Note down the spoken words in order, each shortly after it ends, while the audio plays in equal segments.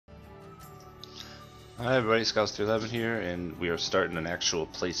Hi everybody, Scouts311 here, and we are starting an actual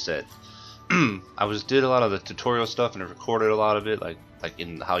playset. I did a lot of the tutorial stuff and I recorded a lot of it, like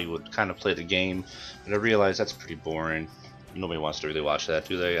in how you would kind of play the game, but I realized that's pretty boring. Nobody wants to really watch that,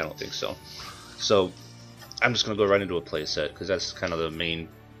 do they? I don't think so. So I'm just gonna go right into a playset because that's kind of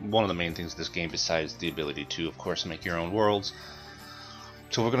one of the main things of this game, besides the ability to, of course, make your own worlds.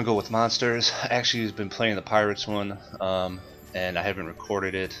 So we're gonna go with monsters. Actually, I've been playing the Pirates one, and I haven't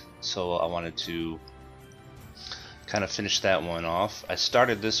recorded it, so I wanted to kind of finish that one off. I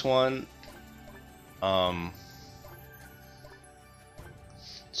started this one,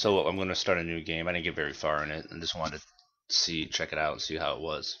 so I'm going to start a new game. I didn't get very far in it, and just wanted to check it out and see how it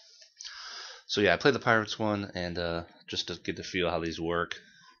was. So yeah, I played the Pirates one, and just to get the feel how these work.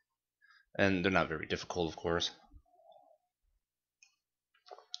 And they're not very difficult, of course,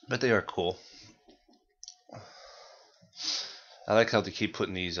 but they are cool. I like how they keep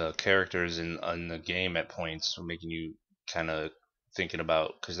putting these characters in the game at points, making you kind of thinking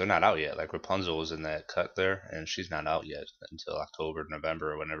about, because they're not out yet. Like Rapunzel is in that cut there, and she's not out yet until October,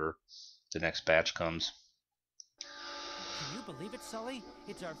 November, or whenever the next batch comes. Can you believe it, Sully?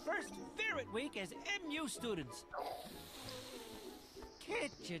 It's our first Ferret Week as MU students.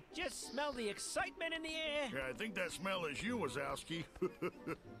 Can't you just smell the excitement in the air? Yeah, I think that smell is you, Wazowski.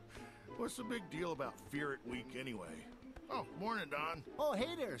 What's the big deal about Ferret Week anyway? Oh, morning, Don. Oh,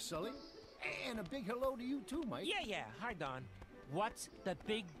 hey there, Sully. And a big hello to you too, Mike. Yeah. Hi, Don. What's the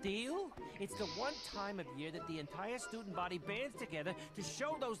big deal? It's the one time of year that the entire student body bands together to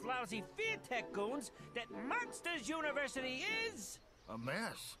show those lousy Fear Tech goons that Monsters University is... a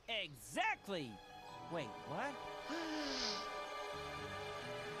mess. Exactly. Wait, what?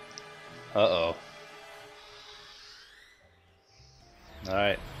 Uh-oh.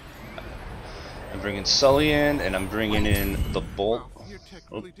 Alright. I'm bringing Sully in, and I'm bringing in the Bolt. Wow, Fear Tech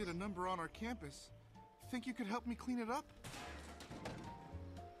really did a number on our campus. Think you could help me clean it up?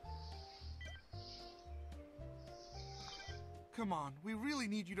 Come on, we really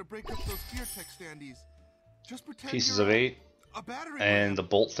need you to break up those Fear Tech standees. Just pretend Pieces you're of 8, a battery and the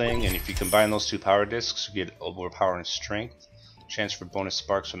Bolt thing, and if you combine those two power discs, you get overpowering strength, chance for bonus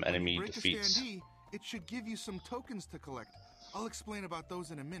sparks from enemy break defeats. a standee, it should give you some tokens to collect. I'll explain about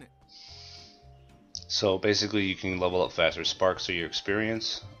those in a minute. So basically you can level up faster. Sparks are your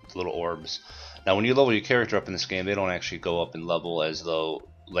experience, little orbs. Now when you level your character up in this game, they don't actually go up in level, as though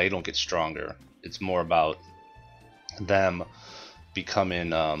they don't get stronger. It's more about them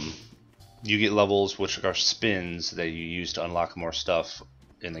becoming, you get levels which are spins that you use to unlock more stuff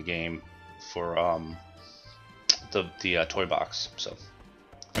in the game for the toy box. So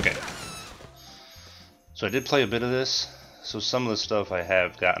okay, so I did play a bit of this, so some of the stuff I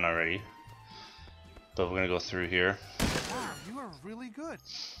have gotten already, but we're gonna go through here. Wow, you are really good.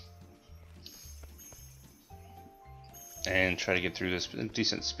 And try to get through this in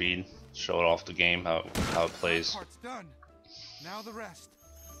decent speed. Show it off the game, how it plays. That part's done. Now the rest.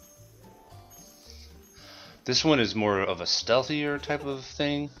 This one is more of a stealthier type of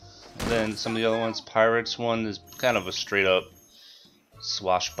thing than some of the other ones. Pirates one is kind of a straight up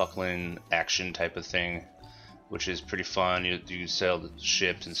swashbuckling action type of thing, which is pretty fun. You sail the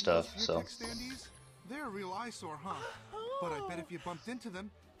ships and stuff. Those So Fear Tech standees, they're a real eyesore, huh? But I bet if you bumped into them,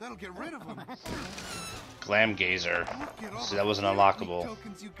 that'll get rid of them. Glam Gazer. Look at all See, the that wasn't Fear unlockable. Week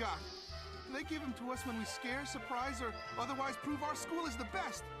tokens you got. They give them to us when we scare, surprise, or otherwise prove our school is the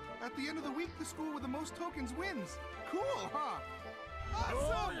best. At the end of the week, the school with the most tokens wins. Cool, huh?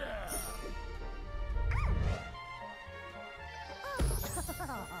 Awesome!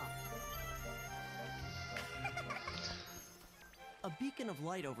 A beacon of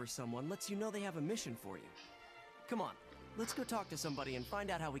light over someone lets you know they have a mission for you. Come on, let's go talk to somebody and find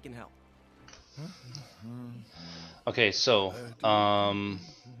out how we can help. Okay, so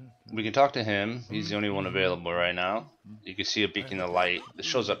we can talk to him. He's the only one available right now. You can see a beacon of light. It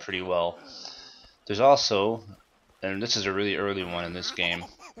shows up pretty well. There's also, and this is a really early one in this game,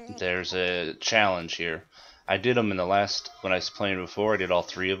 there's a challenge here. I did them in the last, when I was playing before, I did all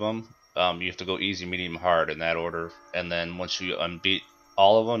 3 of them. You have to go easy, medium, hard in that order, and then once you unbeat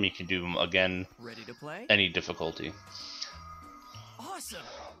all of them, you can do them again. Ready to play? Any difficulty. Awesome!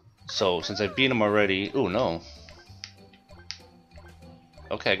 So since I beat them already, oh no.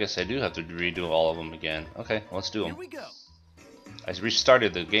 Okay, I guess I do have to redo all of them again. Okay, let's do them. Here we go. I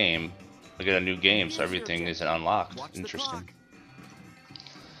restarted the game. I got a new game, so everything isn't unlocked. Watch the Interesting. clock.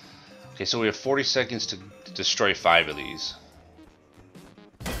 Okay, so we have 40 seconds to destroy 5 of these,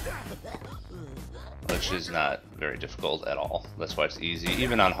 which is not very difficult at all. That's why it's easy.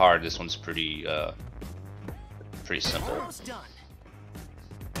 Even on hard, this one's pretty simple. Almost done.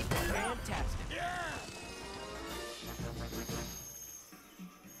 Fantastic.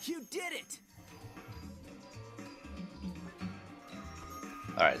 You did it!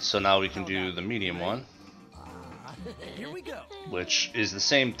 Alright, so now we can do the medium one, Here we go. which is the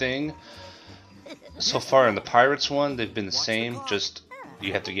same thing. So far in the Pirates one, they've been the same, just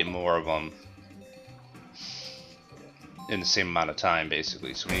you have to get more of them in the same amount of time,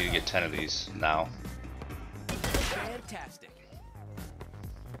 basically. So we need to get 10 of these now. Fantastic.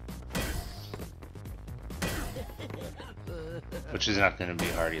 Which is not going to be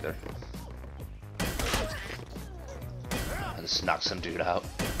hard either. I just knock some dude out.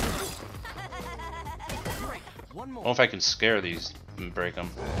 Great. One I don't more. know if I can scare these and break them.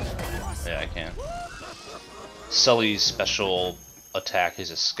 Yeah, I can. Sully's special attack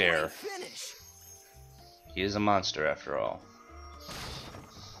is a scare. Finish. He is a monster after all.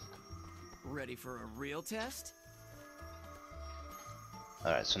 Ready for a real test?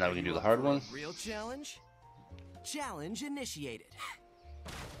 Alright, so now we can do the hard one. Real challenge? Challenge initiated.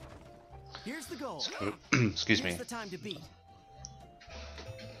 Here's the goal. Excuse me. Here's the time to beat.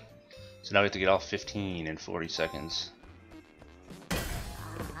 So now we have to get all 15 in 40 seconds.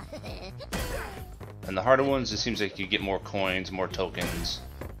 And the harder ones, it seems like you get more coins, more tokens,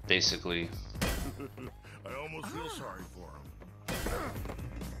 basically. I almost feel sorry for him.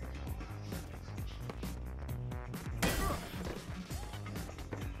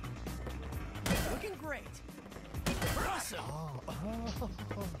 Looking great. Awesome.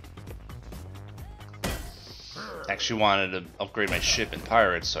 Actually wanted to upgrade my ship in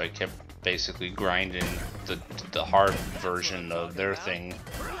Pirates, so I kept basically grinding the hard version of their thing.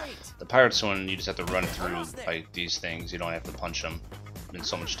 Great. The Pirates one, you just have to run through like these things. You don't have to punch them in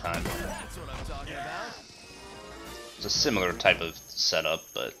so much time. That's what I'm talking about. It's a similar type of setup,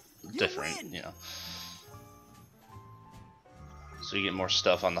 but different, win. you know. So you get more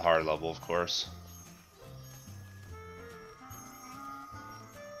stuff on the hard level, of course.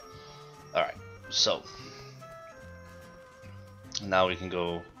 Alright, so now we can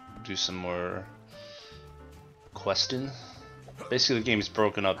go do some more questing. Basically the game is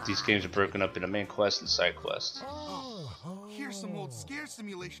broken up, these games are broken up into main quest and side quest. Here's some old scare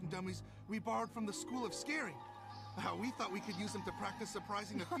simulation dummies we borrowed from the School of Scaring. We thought we could use them to practice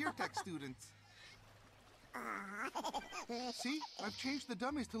surprising the Fear Tech students. See? I've changed the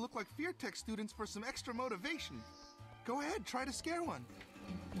dummies to look like Fear Tech students for some extra motivation. Go ahead, try to scare one.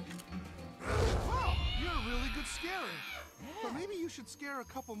 Wow, you're a really good scarer. But maybe you should scare a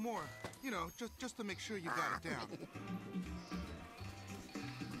couple more. You know, just to make sure you got it down.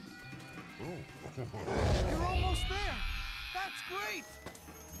 You're almost there. That's great.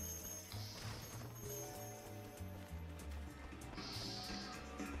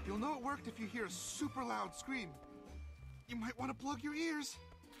 You'll know it worked if you hear a super loud scream. You might want to plug your ears.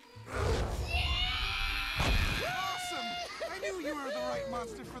 Awesome! I knew you were the right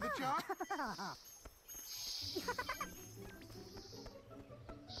monster for the job.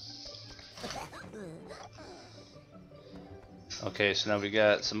 Okay, so now we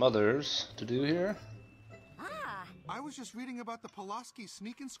got some others to do here. I was just reading about the Pulaski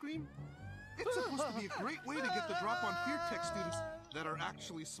Sneak and Scream. It's supposed to be a great way to get the drop on Fear Tech students that are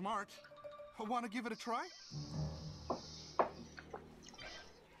actually smart. Want to give it a try?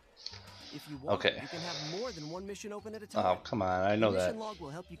 If you want, Okay. you can have more than one mission open at a time. Oh, come on, I know the that. mission log will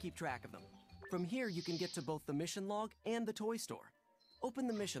help you keep track of them. From here, you can get to both the mission log and the toy store. Open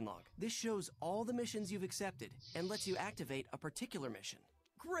the mission log. This shows all the missions you've accepted and lets you activate a particular mission.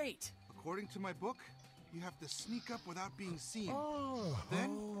 Great! According to my book, you have to sneak up without being seen.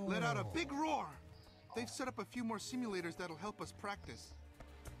 Then, let out a big roar. They've set up a few more simulators that'll help us practice.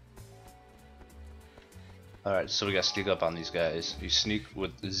 Alright, so we gotta sneak up on these guys. You sneak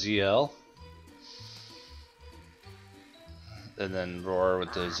with the ZL. And then roar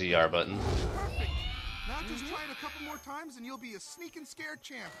with the ZR button. Perfect. Now just try it a couple more times and you'll be a sneak and scare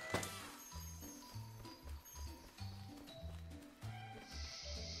champ.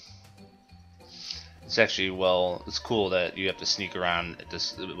 It's actually, well, it's cool that you have to sneak around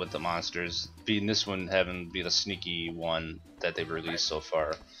this with the monsters. Being this one having be the sneaky one that they've released so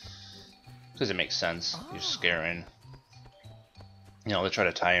far. Because it makes sense. You're scaring. You know, they try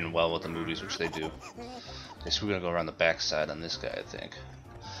to tie in well with the movies, which they do. Okay, so we're gonna go around the backside on this guy, I think.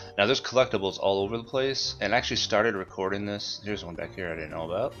 Now there's collectibles all over the place, and I actually started recording this. Here's one back here I didn't know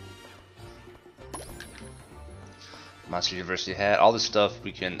about. Monster University hat, all this stuff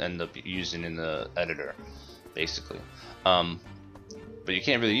we can end up using in the editor, basically. But you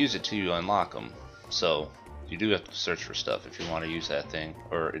can't really use it till you unlock them. So you do have to search for stuff if you want to use that thing,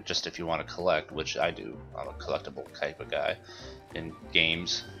 or just if you want to collect, which I do. I'm a collectible type of guy in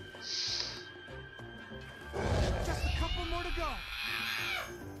games. Just a couple go.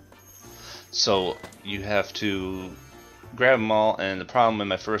 So you have to grab them all, and the problem in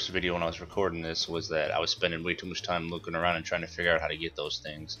my first video when I was recording this was that I was spending way too much time looking around and trying to figure out how to get those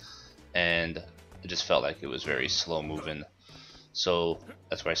things, and it just felt like it was very slow moving. So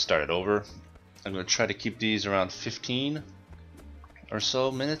that's why I started over. I'm going to try to keep these around 15 or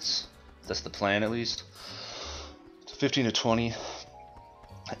so minutes. That's the plan, at least. 15 to 20,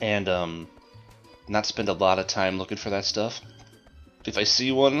 and not spend a lot of time looking for that stuff. If I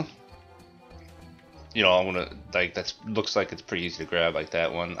see one, you know, I'm gonna, like, that looks like it's pretty easy to grab, like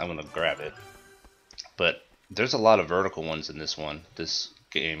that one, I'm gonna grab it. But there's a lot of vertical ones in this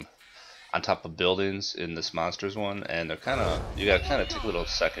game, on top of buildings in this monsters one, and they're kind of, you gotta kind of take a little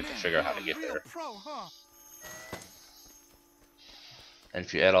second to figure out how to get there. And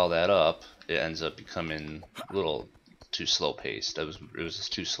if you add all that up, it ends up becoming a little too slow paced. It was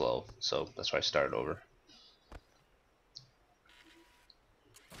just too slow, so that's why I started over.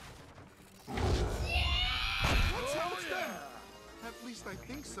 That's how it's done. At least I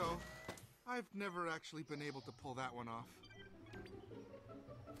think so. I've never actually been able to pull that one off.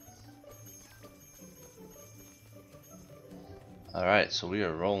 Alright, so we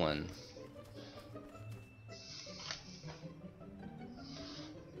are rolling.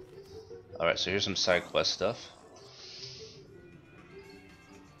 Alright, so here's some side quest stuff.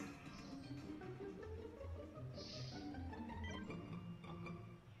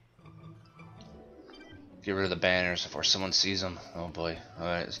 Get rid of the banners before someone sees them. Oh boy.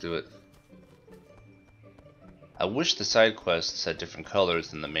 Alright, let's do it. I wish the side quests had different colors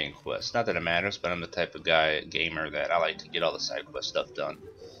than the main quest. Not that it matters, but I'm the type of gamer that I like to get all the side quest stuff done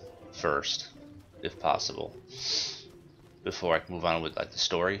first, if possible, before I can move on with like the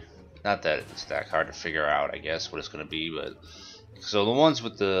story. Not that it's that hard to figure out, I guess, what it's going to be, but so the ones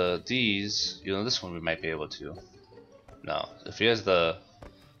with these, you know, this one we might be able to. No, if he has the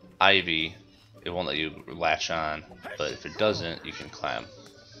ivy, it won't let you latch on, but if it doesn't, you can climb.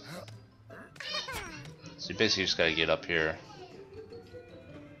 So you basically just gotta get up here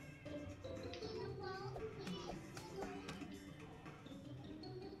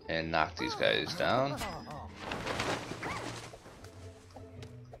and knock these guys down.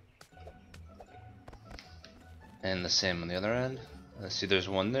 And the same on the other end. Let's see, there's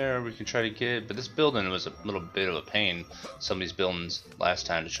one there we can try to get, but this building was a little bit of a pain, some of these buildings last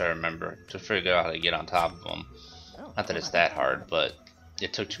time, to try to remember, to figure out how to get on top of them. Not that it's that hard, but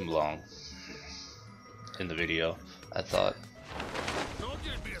it took too long in the video, I thought. Told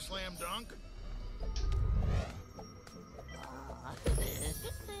you it'd be a slam dunk.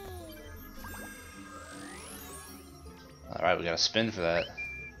 Alright, we gotta spin for that.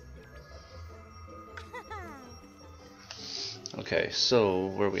 Okay, so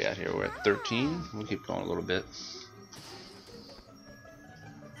where are we at here? We're at 13. We'll keep going a little bit.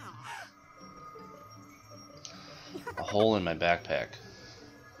 A hole in my backpack.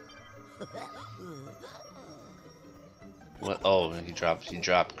 What? Oh, he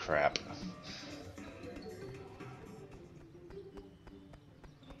dropped crap.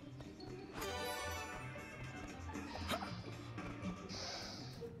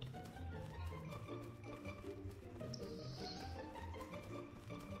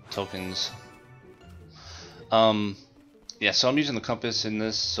 Tokens. Yeah, so I'm using the compass in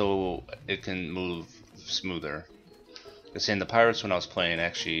this so it can move smoother. Because in the Pirates when I was playing,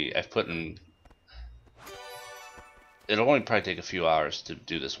 actually, I've put in... It'll only probably take a few hours to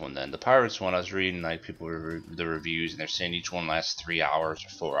do this one then. The Pirates one, I was reading like people the reviews, and they're saying each one lasts 3 hours or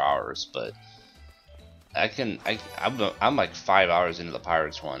 4 hours, but I'm like 5 hours into the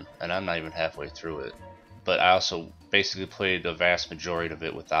Pirates one, and I'm not even halfway through it. But I also basically played the vast majority of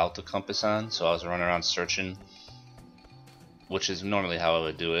it without the compass on, so I was running around searching, which is normally how I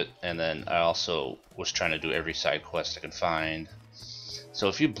would do it, and then I also was trying to do every side quest I could find. So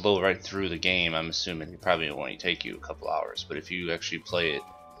if you blow right through the game, I'm assuming it probably won't take you a couple hours, but if you actually play it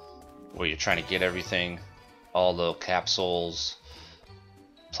where you're trying to get everything, all the capsules,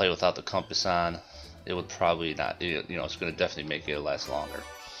 play without the compass on, it would probably not, you know, it's going to definitely make it last longer.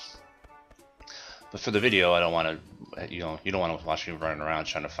 But for the video, I don't want to, you know, you don't want to watch me running around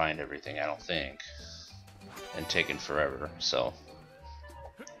trying to find everything, I don't think, and taking forever, so.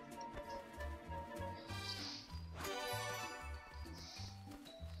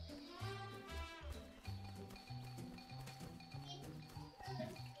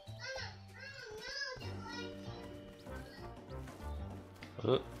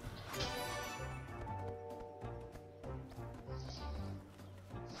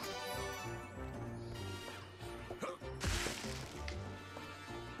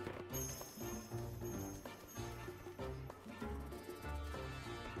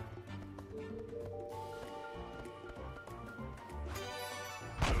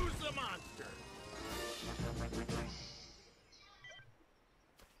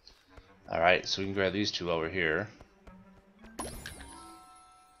 Alright, so we can grab these two while we're here.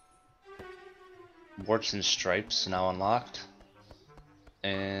 Warts and Stripes now unlocked.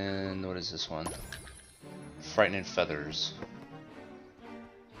 And what is this one? Frightening Feathers.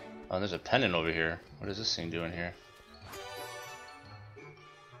 Oh, there's a pendant over here. What is this thing doing here?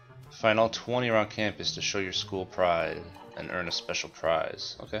 Find all 20 around campus to show your school pride and earn a special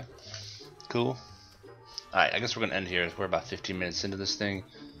prize. Okay, cool. Alright, I guess we're gonna end here. We're about 15 minutes into this thing.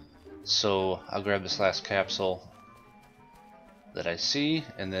 So I'll grab this last capsule that I see,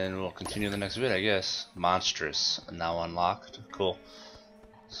 and then we'll continue the next vid, I guess. Monstrous, now unlocked. Cool.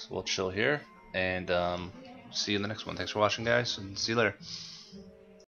 So we'll chill here, and see you in the next one. Thanks for watching, guys, and see you later.